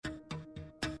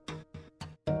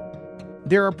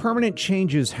There are permanent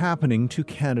changes happening to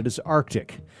Canada's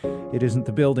Arctic. It isn't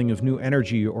the building of new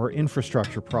energy or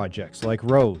infrastructure projects like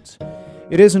roads.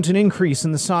 It isn't an increase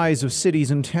in the size of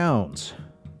cities and towns.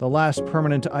 The last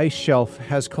permanent ice shelf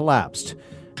has collapsed,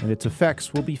 and its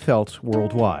effects will be felt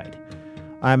worldwide.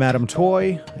 I'm Adam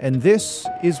Toy, and this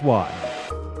is why.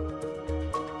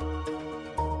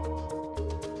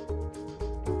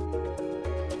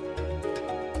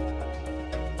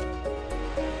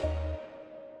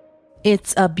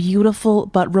 It's a beautiful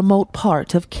but remote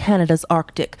part of Canada's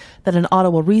Arctic that an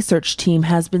Ottawa research team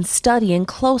has been studying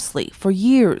closely for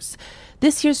years.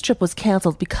 This year's trip was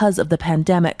cancelled because of the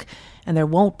pandemic, and there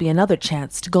won't be another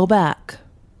chance to go back.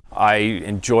 I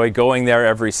enjoy going there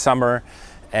every summer,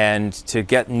 and to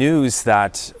get news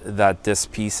that this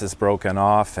piece has broken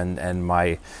off and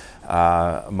my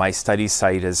study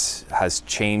site has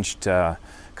changed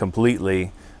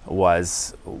completely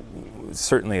was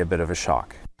certainly a bit of a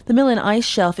shock. The Millen Ice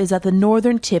Shelf is at the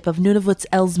northern tip of Nunavut's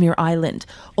Ellesmere Island.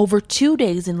 Over 2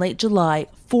 days in late July,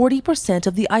 40%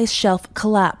 of the ice shelf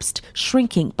collapsed,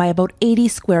 shrinking by about 80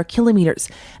 square kilometres,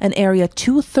 an area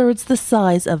 2/3 the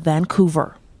size of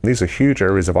Vancouver. These are huge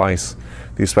areas of ice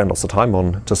that you spend lots of time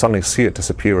on. To suddenly see it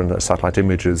disappear in the satellite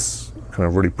images kind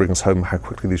of really brings home how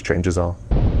quickly these changes are.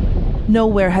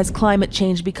 Nowhere has climate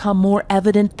change become more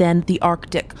evident than the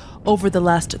Arctic. Over the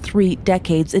last 3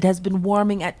 decades, it has been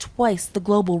warming at twice the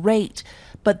global rate.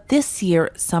 But this year,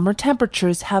 summer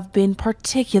temperatures have been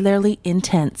particularly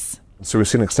intense. So we've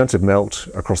seen extensive melt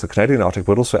across the Canadian Arctic,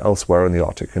 but also elsewhere in the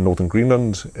Arctic. In northern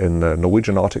Greenland, in the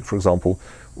Norwegian Arctic, for example,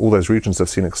 all those regions have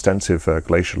seen extensive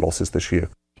glacier losses this year.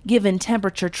 Given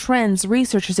temperature trends,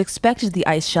 researchers expected the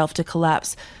ice shelf to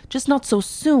collapse, just not so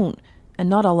soon, and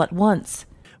not all at once.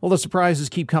 Well, the surprises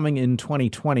keep coming in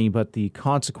 2020, but the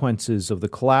consequences of the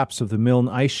collapse of the Milne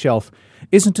ice shelf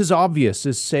isn't as obvious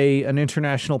as, say, an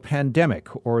international pandemic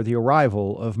or the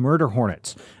arrival of murder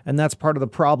hornets. And that's part of the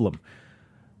problem.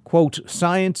 Quote,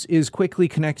 science is quickly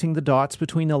connecting the dots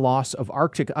between the loss of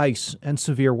Arctic ice and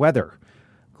severe weather.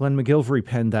 Glenn McGilvray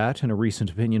penned that in a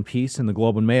recent opinion piece in the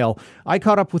Globe and Mail. I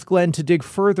caught up with Glenn to dig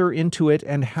further into it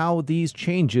and how these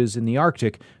changes in the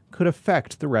Arctic could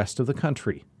affect the rest of the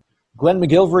country. Glenn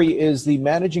McGilvray is the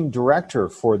managing director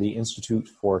for the Institute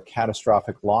for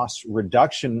Catastrophic Loss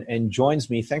Reduction and joins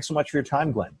me. Thanks so much for your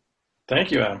time, Glenn.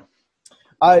 Thank you, Adam.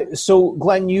 So,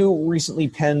 Glenn, you recently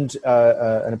penned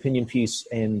an opinion piece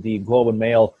in the Globe and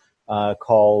Mail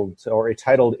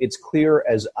titled, "It's Clear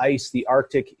as Ice, the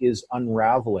Arctic is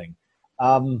Unraveling."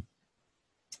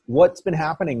 What's been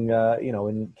happening,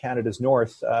 in Canada's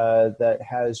north that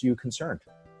has you concerned?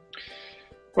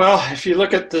 Well, if you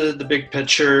look at the big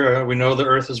picture, we know the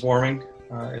Earth is warming.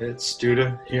 It's due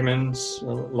to humans,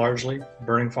 largely,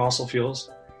 burning fossil fuels.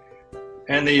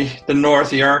 And the north,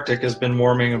 the Arctic, has been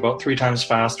warming about 3 times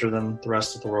faster than the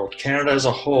rest of the world. Canada as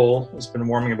a whole has been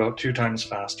warming about 2 times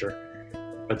faster,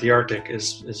 but the Arctic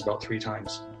is about 3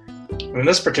 times. In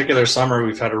this particular summer,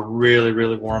 we've had a really,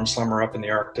 really warm summer up in the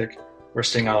Arctic. We're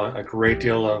seeing a great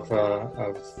deal of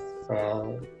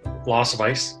loss of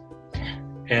ice,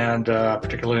 and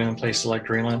particularly in places like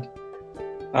Greenland.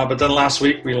 But then last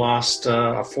week we lost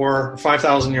a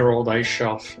 5,000-year-old ice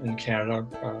shelf in Canada.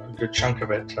 A good chunk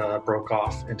of it broke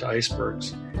off into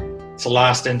icebergs. It's the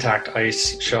last intact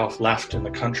ice shelf left in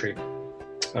the country.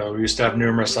 We used to have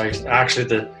numerous ice.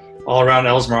 Actually, all around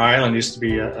Ellesmere Island used to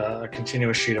be a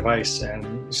continuous sheet of ice,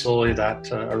 and slowly that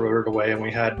eroded away, and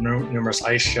we had numerous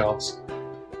ice shelves.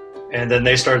 And then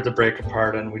they started to break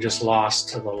apart, and we just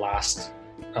lost the last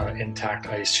intact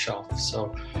ice shelf.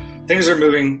 So things are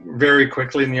moving very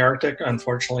quickly in the Arctic,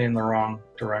 unfortunately in the wrong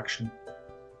direction.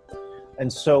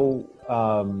 And so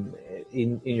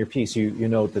in your piece, you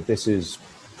note that this is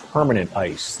permanent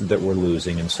ice that we're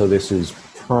losing, and so this is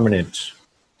permanent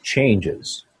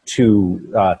changes to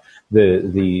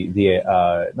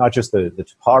the not just the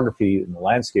topography and the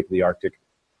landscape of the Arctic,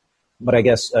 but I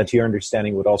guess to your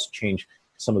understanding would also change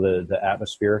some of the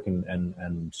atmospheric and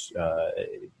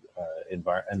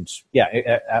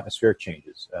atmospheric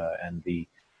changes and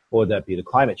what would that be? The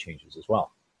climate changes as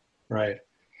well. Right.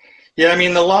 Yeah, I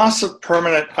mean, the loss of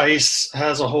permanent ice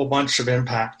has a whole bunch of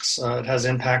impacts. It has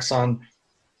impacts on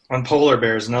polar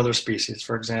bears and other species,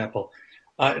 for example.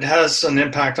 It has an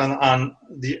impact on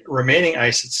the remaining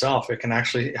ice itself. It can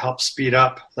actually help speed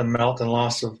up the melt and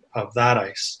loss of that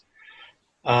ice.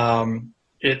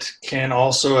 It can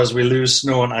also, as we lose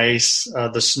snow and ice,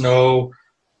 the snow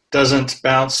doesn't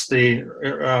bounce the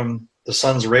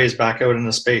sun's rays back out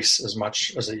into space as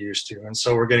much as it used to. And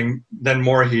so we're getting then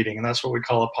more heating, and that's what we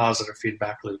call a positive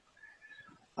feedback loop.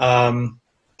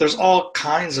 There's all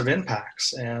kinds of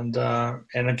impacts, and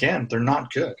again, they're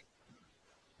not good.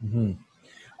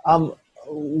 Mm-hmm.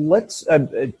 Let's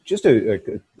just I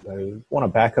want to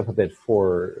back up a bit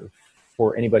for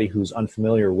anybody who's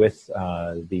unfamiliar with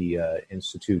the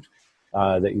institute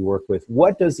that you work with.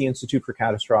 What does the Institute for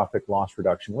Catastrophic Loss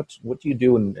Reduction? What do you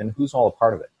do, and who's all a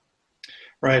part of it?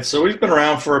 Right. So we've been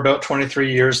around for about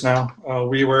 23 years now.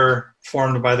 We were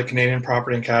formed by the Canadian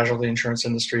property and casualty insurance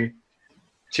industry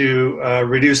to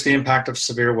reduce the impact of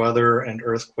severe weather and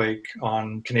earthquake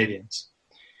on Canadians.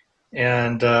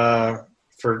 And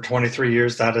for 23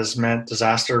 years, that has meant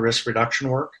disaster risk reduction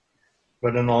work.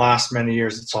 But in the last many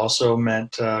years, it's also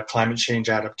meant climate change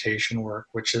adaptation work,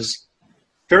 which is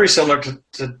very similar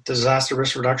to disaster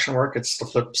risk reduction work. It's the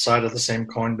flip side of the same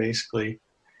coin, basically.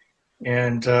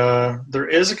 And there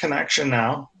is a connection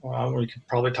now. We could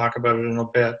probably talk about it in a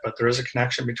bit, but there is a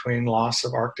connection between loss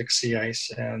of Arctic sea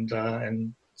ice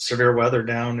and severe weather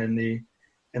down in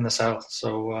the south.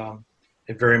 So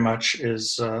it very much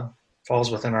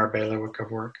falls within our bailiwick of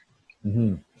work.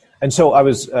 Mm-hmm. And so I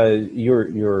was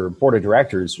your board of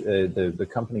directors, the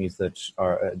companies that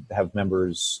have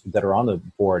members that are on the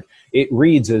board. It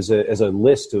reads as a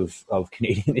list of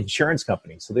Canadian insurance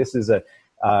companies. So this is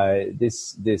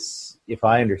this, if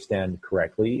I understand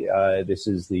correctly, this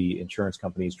is the insurance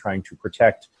companies trying to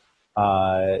protect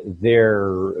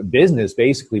their business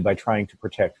basically by trying to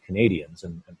protect Canadians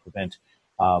and prevent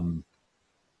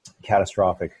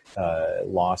catastrophic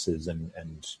losses and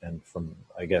from,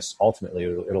 I guess, ultimately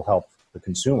it'll help the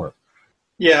consumer.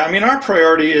 Yeah, I mean, our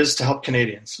priority is to help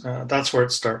Canadians. That's where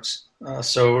it starts.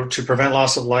 So to prevent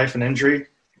loss of life and injury,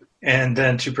 and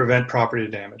then to prevent property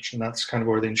damage. And that's kind of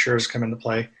where the insurers come into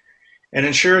play. And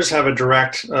insurers have a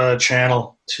direct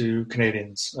channel to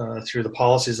Canadians through the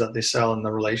policies that they sell and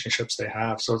the relationships they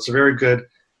have. So it's a very good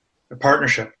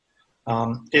partnership.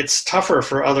 It's tougher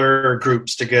for other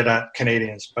groups to get at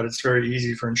Canadians, but it's very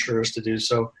easy for insurers to do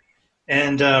so.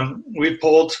 And we've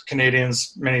polled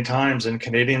Canadians many times, and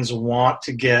Canadians want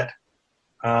to get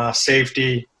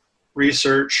safety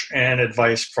research and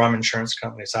advice from insurance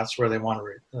companies. That's where they want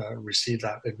to receive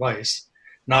that advice,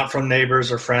 not from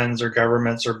neighbors or friends or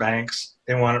governments or banks.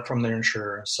 They want it from their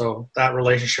insurer. So that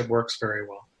relationship works very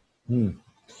well.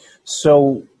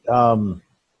 So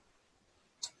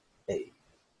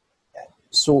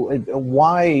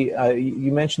why,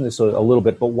 you mentioned this a little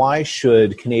bit, but why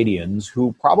should Canadians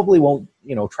who probably won't,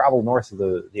 travel north of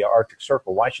the Arctic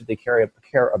Circle, why should they care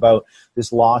about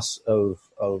this loss of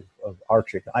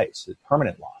Arctic ice, a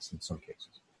permanent loss in some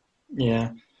cases?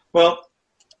 Yeah. Well,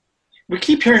 we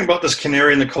keep hearing about this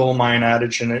canary in the coal mine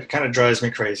adage, and it kind of drives me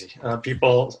crazy.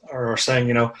 People are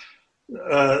saying,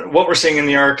 what we're seeing in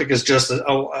the Arctic is just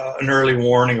an early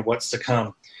warning of what's to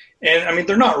come. And I mean,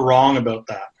 they're not wrong about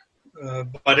that.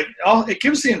 But it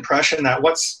gives the impression that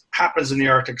what happens in the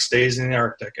Arctic stays in the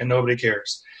Arctic and nobody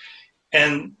cares.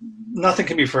 And nothing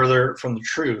can be further from the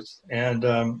truth. And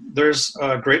there's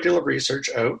a great deal of research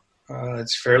out.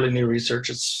 It's fairly new research.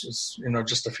 It's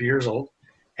just a few years old,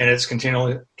 and it's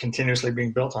continuously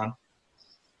being built on.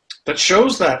 That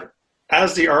shows that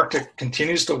as the Arctic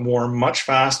continues to warm much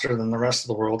faster than the rest of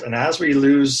the world, and as we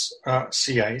lose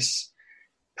sea ice,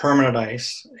 permanent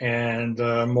ice, and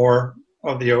more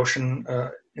of the ocean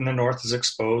in the north is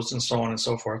exposed, and so on and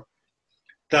so forth,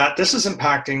 that this is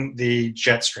impacting the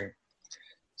jet stream.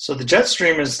 So the jet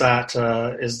stream is that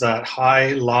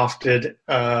high lofted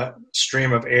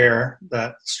stream of air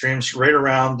that streams right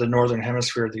around the northern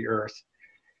hemisphere of the Earth,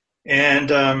 and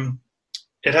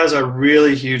it has a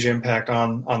really huge impact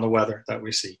on the weather that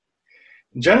we see.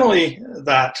 Generally,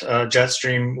 that jet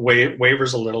stream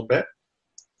wavers a little bit.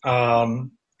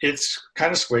 It's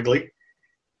kind of squiggly.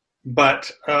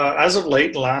 But as of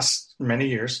late, the last many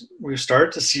years, we've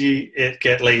started to see it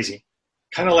get lazy,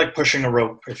 kind of like pushing a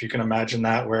rope, if you can imagine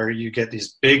that, where you get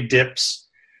these big dips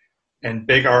and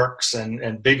big arcs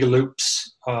and big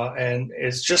loops. And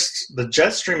it's just the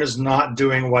jet stream is not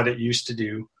doing what it used to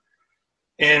do.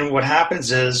 And what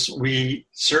happens is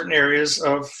certain areas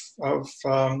of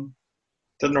the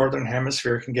northern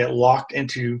hemisphere can get locked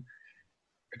into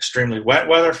extremely wet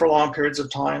weather for long periods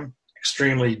of time,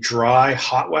 extremely dry,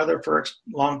 hot weather for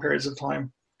long periods of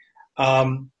time.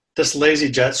 This lazy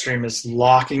jet stream is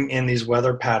locking in these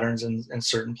weather patterns in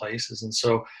certain places. And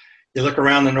so you look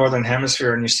around the northern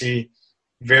hemisphere and you see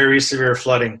very severe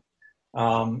flooding.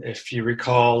 If you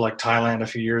recall, like Thailand a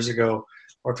few years ago,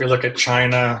 or if you look at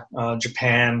China,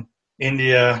 Japan,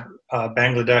 India,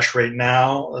 Bangladesh right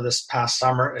now, this past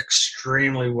summer,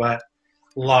 extremely wet,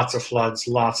 lots of floods,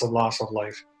 lots of loss of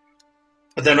life.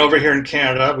 But then over here in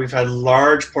Canada, we've had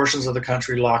large portions of the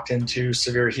country locked into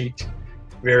severe heat,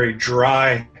 very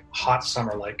dry, hot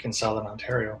summer like in southern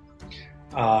Ontario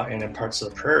and in parts of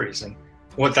the prairies. And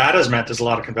What that has meant is a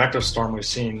lot of convective storm. We've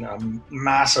seen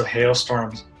massive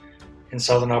hailstorms in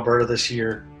southern Alberta this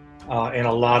year, and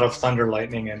a lot of thunder,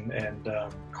 lightning, and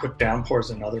quick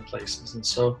downpours in other places. And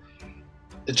so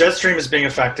the jet stream is being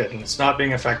affected, and it's not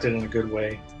being affected in a good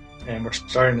way. And we're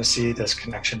starting to see this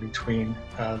connection between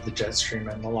the jet stream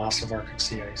and the loss of Arctic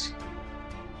sea ice.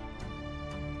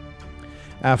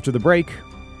 After the break,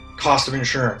 cost of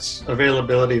insurance,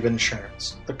 availability of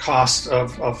insurance, the cost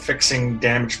of fixing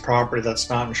damaged property that's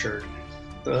not insured,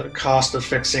 the cost of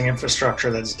fixing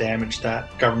infrastructure that's damaged that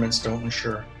governments don't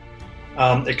insure.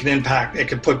 It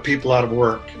can put people out of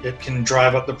work. It can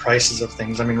drive up the prices of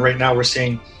things. I mean, right now we're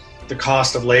seeing the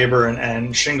cost of labor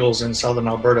and shingles in southern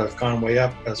Alberta have gone way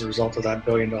up as a result of that $1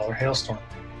 billion hailstorm.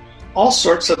 All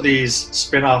sorts of these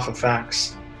spin-off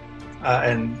effects,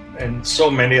 and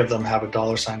so many of them have a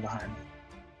dollar sign behind them.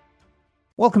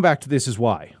 Welcome back to This Is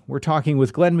Why. We're talking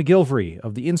with Glenn McGilvray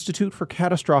of the Institute for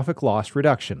Catastrophic Loss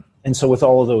Reduction. And so with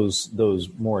all of those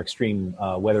more extreme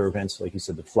weather events, like you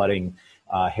said, the flooding,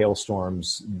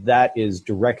 hailstorms, that is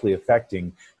directly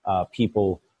affecting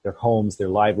people, their homes, their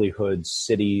livelihoods,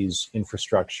 cities,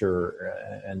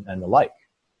 infrastructure, and the like.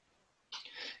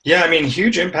 Yeah, I mean,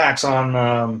 huge impacts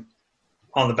on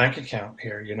the bank account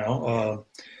here,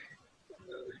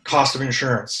 cost of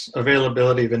insurance,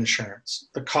 availability of insurance,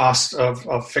 the cost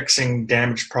of fixing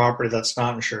damaged property that's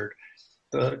not insured,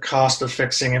 the cost of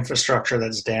fixing infrastructure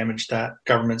that's damaged that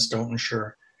governments don't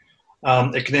insure.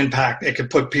 It can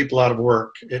put people out of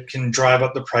work. It can drive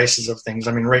up the prices of things.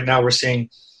 I mean, right now we're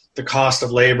seeing the cost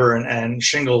of labor and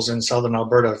shingles in southern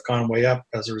Alberta have gone way up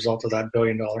as a result of that $1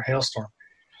 billion hailstorm.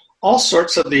 All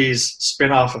sorts of these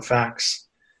spin-off effects,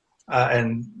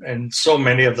 and so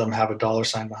many of them have a dollar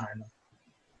sign behind them.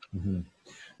 Mm-hmm.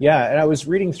 Yeah, and I was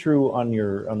reading through on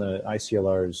the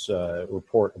ICLR's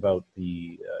report about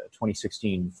the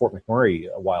 2016 Fort McMurray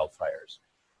wildfires,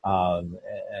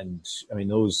 and I mean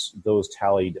those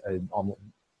tallied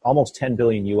almost $10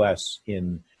 billion US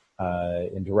in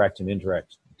direct and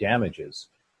indirect damages,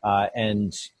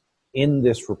 and in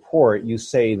this report you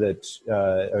say that,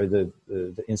 or the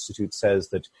Institute says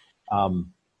that.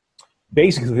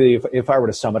 Basically, if I were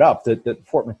to sum it up, that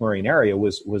Fort McMurray area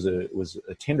was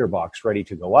a tinderbox ready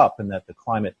to go up, and that the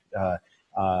climate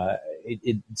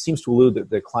it seems to allude that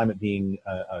the climate being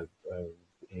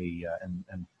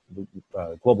and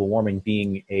global warming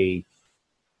being a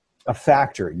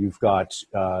factor. You've got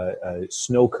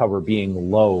snow cover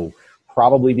being low,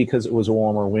 probably because it was a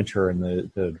warmer winter and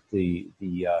the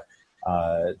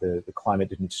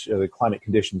climate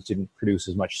conditions didn't produce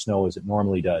as much snow as it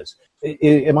normally does.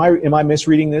 Am I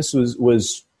misreading this?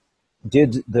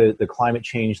 Did the climate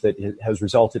change that has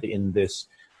resulted in these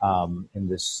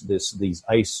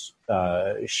ice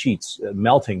sheets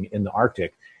melting in the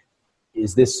Arctic?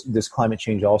 Is this climate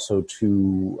change also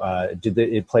did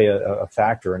it play a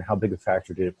factor, and how big a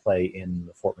factor did it play in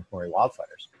the Fort McMurray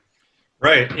wildfires?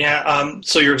 Right. Yeah.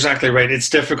 So you're exactly right. It's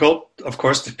difficult, of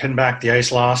course, to pin back the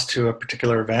ice loss to a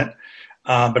particular event.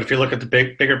 But if you look at the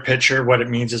bigger picture, what it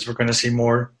means is we're going to see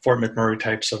more Fort McMurray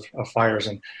types of fires.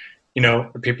 And,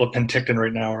 the people of Penticton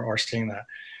right now are seeing that.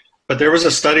 But there was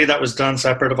a study that was done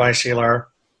separate of ICLR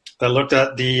that looked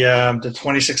at the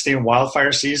 2016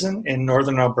 wildfire season in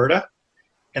northern Alberta.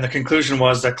 And the conclusion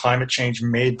was that climate change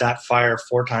made that fire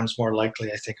 4 times more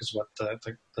likely, I think is what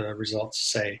the results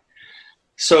say.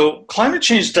 So climate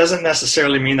change doesn't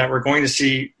necessarily mean that we're going to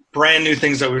see brand new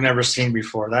things that we've never seen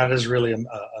before. That is really a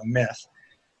myth.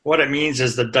 What it means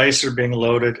is the dice are being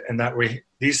loaded, and that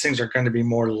these things are going to be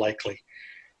more likely.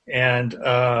 And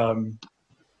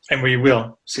we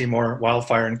will see more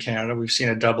wildfire in Canada. We've seen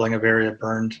a doubling of area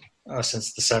burned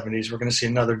since the 70s. We're going to see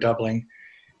another doubling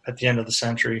at the end of the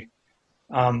century.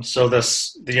 So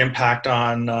the impact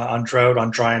on drought,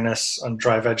 on dryness, on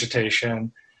dry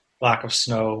vegetation, lack of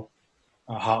snow,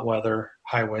 hot weather,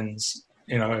 high winds,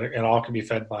 it all can be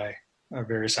fed by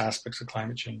various aspects of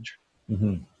climate change.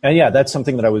 Mm-hmm. And yeah, that's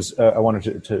something that I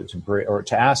wanted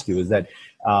to ask you is that,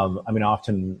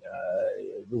 often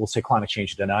we'll say climate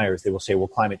change deniers, they will say, well,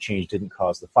 climate change didn't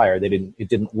cause the fire. It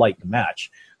didn't light the match.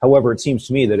 However, it seems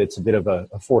to me that it's a bit of a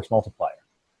force multiplier.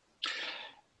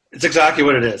 It's exactly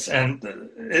what it is. And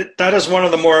that is one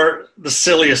of the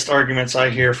silliest arguments I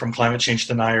hear from climate change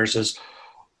deniers is,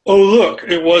 oh, look,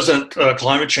 it wasn't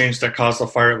climate change that caused the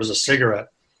fire, it was a cigarette.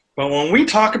 But when we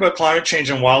talk about climate change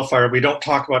and wildfire, we don't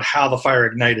talk about how the fire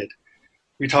ignited.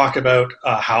 We talk about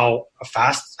how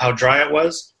dry it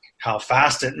was, how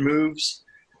fast it moves,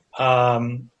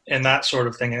 and that sort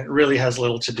of thing. And it really has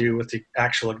little to do with the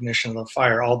actual ignition of the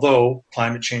fire, although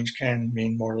climate change can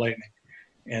mean more lightning.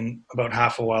 And about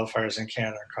half of wildfires in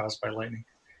Canada are caused by lightning.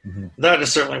 Mm-hmm. That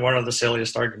is certainly one of the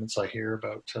silliest arguments I hear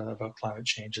about climate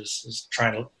change is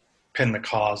trying to pin the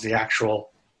cause, the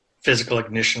actual physical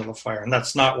ignition of the fire. And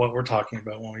that's not what we're talking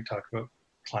about when we talk about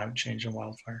climate change and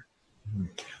wildfire.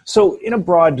 So in a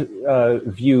broad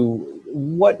view,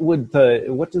 what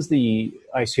does the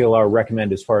ICLR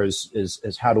recommend as far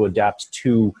as how to adapt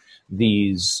to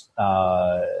these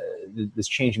this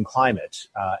change in climate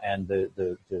and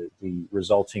the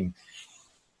resulting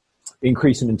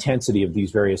increase in intensity of these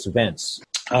various events?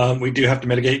 We do have to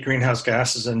mitigate greenhouse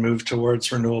gases and move towards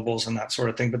renewables and that sort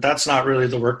of thing, but that's not really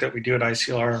the work that we do at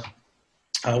ICLR.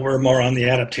 We're more on the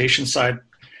adaptation side,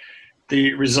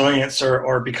 the resilience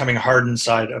or becoming hardened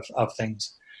side of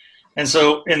things. And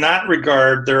so in that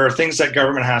regard, there are things that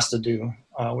government has to do.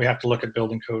 We have to look at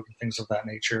building code and things of that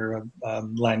nature,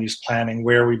 land use planning,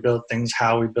 where we build things,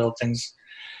 how we build things,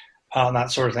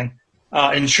 that sort of thing.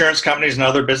 Insurance companies and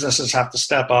other businesses have to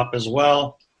step up as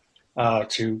well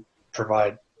to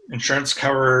provide insurance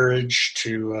coverage,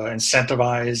 to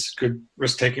incentivize good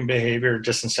risk-taking behavior,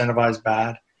 disincentivize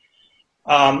bad.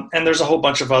 And there's a whole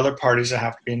bunch of other parties that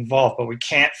have to be involved, but we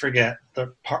can't forget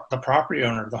the property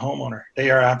owner, the homeowner.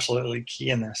 They are absolutely key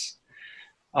in this.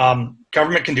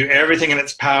 Government can do everything in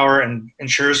its power and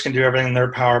insurers can do everything in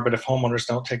their power, but if homeowners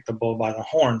don't take the bull by the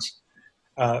horns,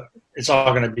 it's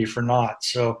all going to be for naught.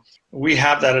 So we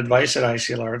have that advice at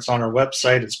ICLR. It's on our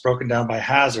website. It's broken down by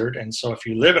hazard. And so if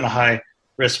you live in a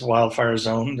high-risk wildfire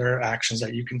zone, there are actions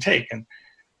that you can take. And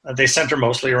they center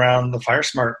mostly around the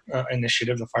FireSmart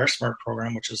initiative, the FireSmart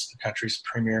program, which is the country's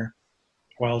premier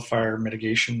wildfire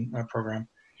mitigation program.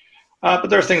 But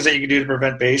there are things that you can do to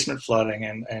prevent basement flooding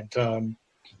and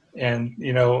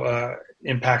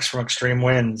impacts from extreme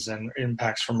winds and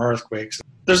impacts from earthquakes.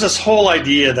 There's this whole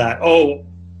idea that,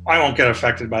 I won't get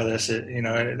affected by this.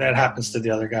 That happens to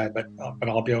the other guy, but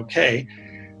I'll be okay.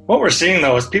 What we're seeing,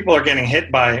 though, is people are getting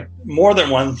hit by more than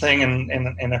one thing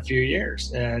in a few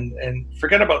years. And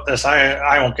forget about this.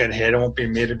 I won't get hit. It won't be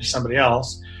me. It'll be somebody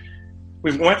else.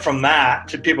 We've went from that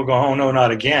to people going, oh, no,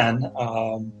 not again.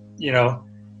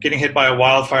 Getting hit by a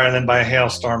wildfire and then by a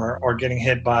hailstorm or getting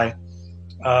hit by,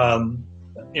 a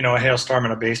hailstorm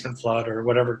and a basement flood or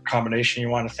whatever combination you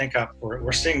want to think of.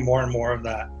 We're seeing more and more of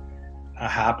that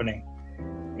happening.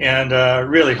 And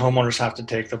really, homeowners have to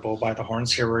take the bull by the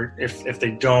horns here. If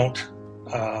they don't,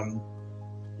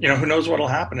 who knows what will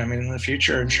happen? I mean, in the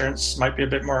future, insurance might be a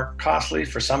bit more costly.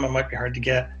 For some, it might be hard to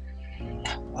get.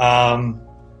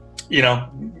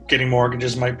 Getting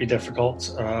mortgages might be difficult,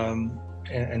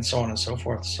 and so on and so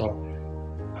forth. So,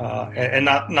 and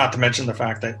not to mention the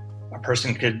fact that a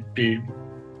person could be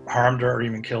harmed or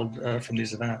even killed from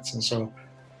these events. And so,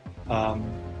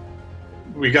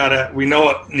 we know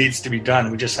what needs to be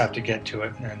done. We just have to get to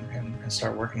it and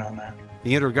start working on that.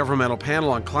 The Intergovernmental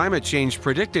Panel on Climate Change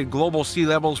predicted global sea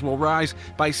levels will rise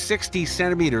by 60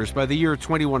 centimeters by the year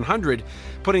 2100,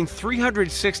 putting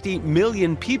 360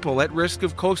 million people at risk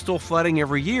of coastal flooding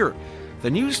every year. The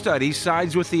new study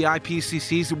sides with the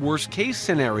IPCC's worst-case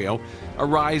scenario, a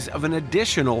rise of an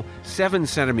additional 7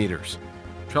 centimeters.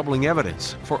 Troubling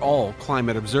evidence for all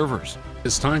climate observers.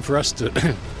 It's time for us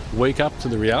to wake up to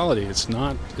the reality. It's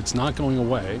not going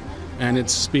away, and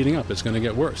it's speeding up. It's going to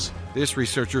get worse. This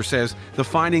researcher says the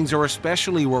findings are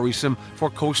especially worrisome for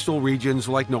coastal regions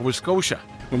like Nova Scotia.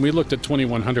 When we looked at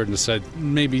 2100 and said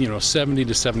maybe 70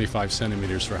 to 75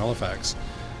 centimeters for Halifax,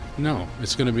 no,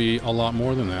 it's going to be a lot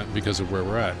more than that because of where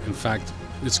we're at. In fact,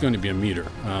 it's going to be a meter,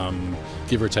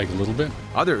 give or take a little bit.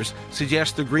 Others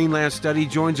suggest the Greenland study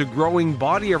joins a growing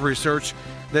body of research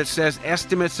that says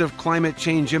estimates of climate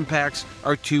change impacts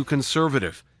are too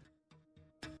conservative.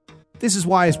 This Is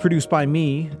Why is produced by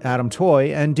me, Adam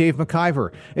Toy, and Dave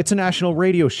McIver. It's a national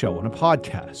radio show and a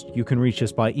podcast. You can reach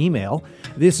us by email,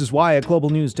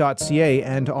 thisiswhy@globalnews.ca,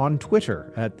 and on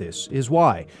Twitter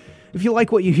 @thisiswhy. If you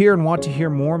like what you hear and want to hear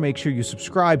more, make sure you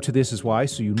subscribe to This Is Why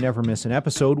so you never miss an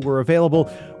episode. We're available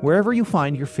wherever you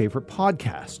find your favorite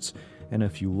podcasts. And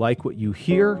if you like what you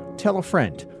hear, tell a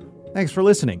friend. Thanks for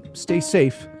listening. Stay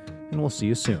safe, and we'll see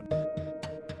you soon.